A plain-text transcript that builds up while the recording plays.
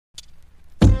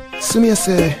So me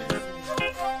say,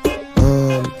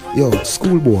 yo,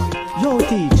 schoolboy. Yo,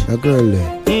 teach. A girl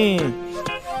there.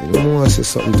 You don't want to say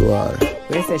something to her.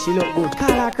 They say she look good.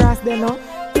 Call her across there, no?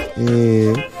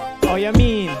 How you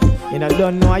mean? You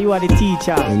don't know you are the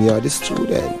teacher. And you are the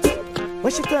student.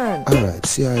 What's your turn? Alright,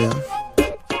 see how ya.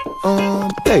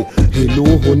 Hey,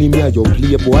 hello honey, me a your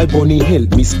playboy bunny.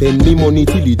 Help me spend me money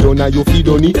till it done a you feed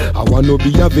on it. I wanna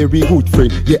be a very good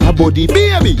friend. Yeah, a body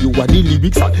baby, you are the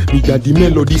lyrics and me got the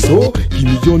melody. So give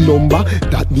me your number,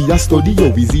 that me a study.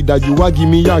 Yo, is it that you a give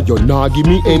me or you not give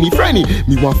me any friendly?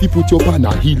 Me want to put your pan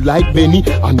a heel like Benny.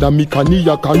 And me can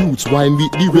ya roots wine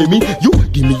with the Remy. You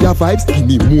give me your vibes, give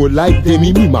me more like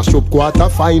Demi. Me mash up quarter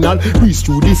final, reach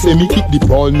through the semi. Kick the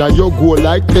ball now you go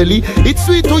like Pelly. It's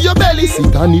sweet to your belly,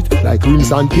 sit on it like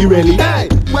rims and Pirelli. Hey,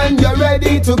 when you're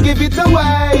ready to give it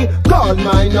away, call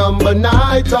my number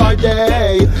night or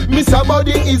day. Mr.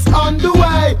 Body is on the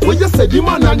way. When you say the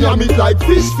man and yam it like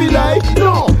fish fillet.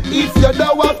 No, if you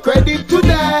don't have credit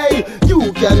today,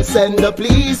 you can send a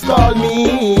please call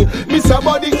me. Mr.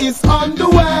 Body is on the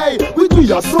way. With me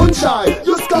your sunshine,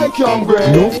 your sky can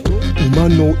gray. No,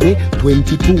 man know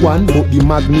 20 to 1, but the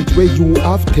magnet where you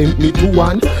have tempt me to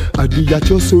 1. I'll be at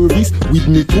your service with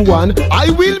me to 1. I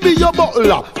will be your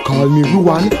butler, call me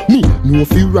Ruan. Me no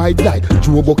feel right like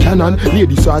Joe Buchanan.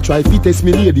 Ladies are try fit test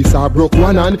me, ladies are broke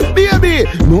one hand. Baby,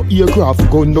 no aircraft,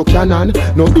 gun, no cannon.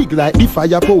 No big like the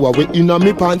firepower way in on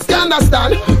me pants. You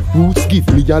understand? Roots give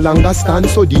me a longer stand,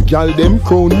 so the girl them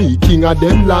crown me king of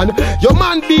them land. Your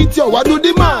man beat you, what do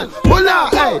the man? Hola,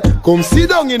 hey, come sit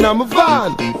down in a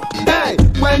van. Hey,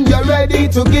 when you're ready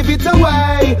to give it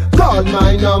away, call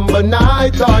my number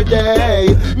night or day.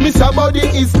 Mr. Body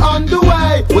is on the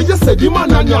way. When you say the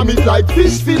man and yam it like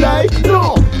fish fillet.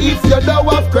 No, if you don't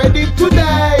have credit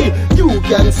today, you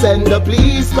can send a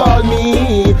please call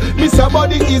me. Mr.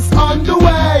 Body is on the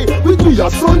way. With me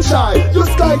your sunshine, your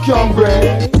sky can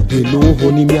gray. Hello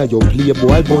honey, me a your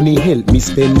playboy bunny. Help me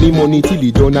spend me money till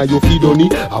it done a you feed on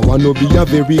it. I wanna be a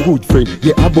very good friend.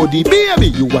 Yeah, a body baby,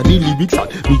 you are the lyrics and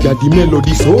me got the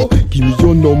melody. So give me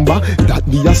your number, that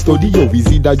me a study. Yo, is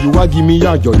it that you a give me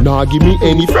or you not give me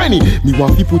any friendly? Me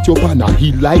want to put your pan a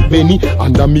heel like Benny.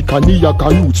 And me can ya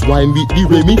roots wine with the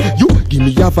Remy. You give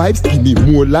me your vibes, give me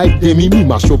more like Demi. Me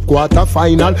mash up quarter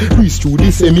final, reach through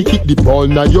the semi. Kick the ball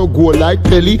now you go like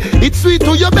Pelly. It's sweet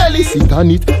to your belly, sit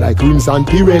on it like rims and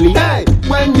Pirelli. Hey,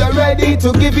 when you're ready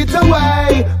to give it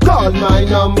away, call my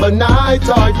number night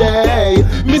or day.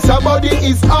 Mr. Body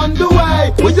is on the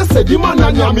way. When you say the man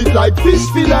and yam it like fish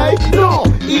fillet. No,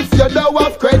 if you don't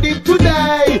have credit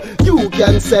today, you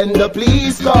can send a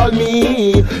please call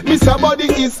me. Mr. Body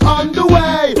is on the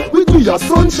way. With me your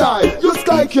sunshine, your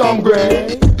sky can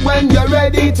gray. When you're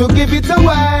ready to give it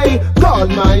away, call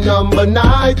my number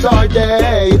night or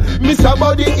day. Mr.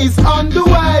 Body is on the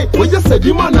way. When you say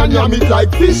the man and yam it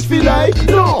like fish fillet.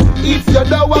 No, if you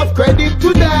don't have credit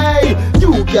today,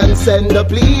 you can send a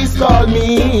please call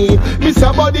me.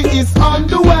 Mr. Body is on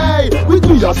the way. With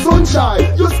me your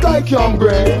sunshine, your sky can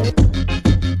gray.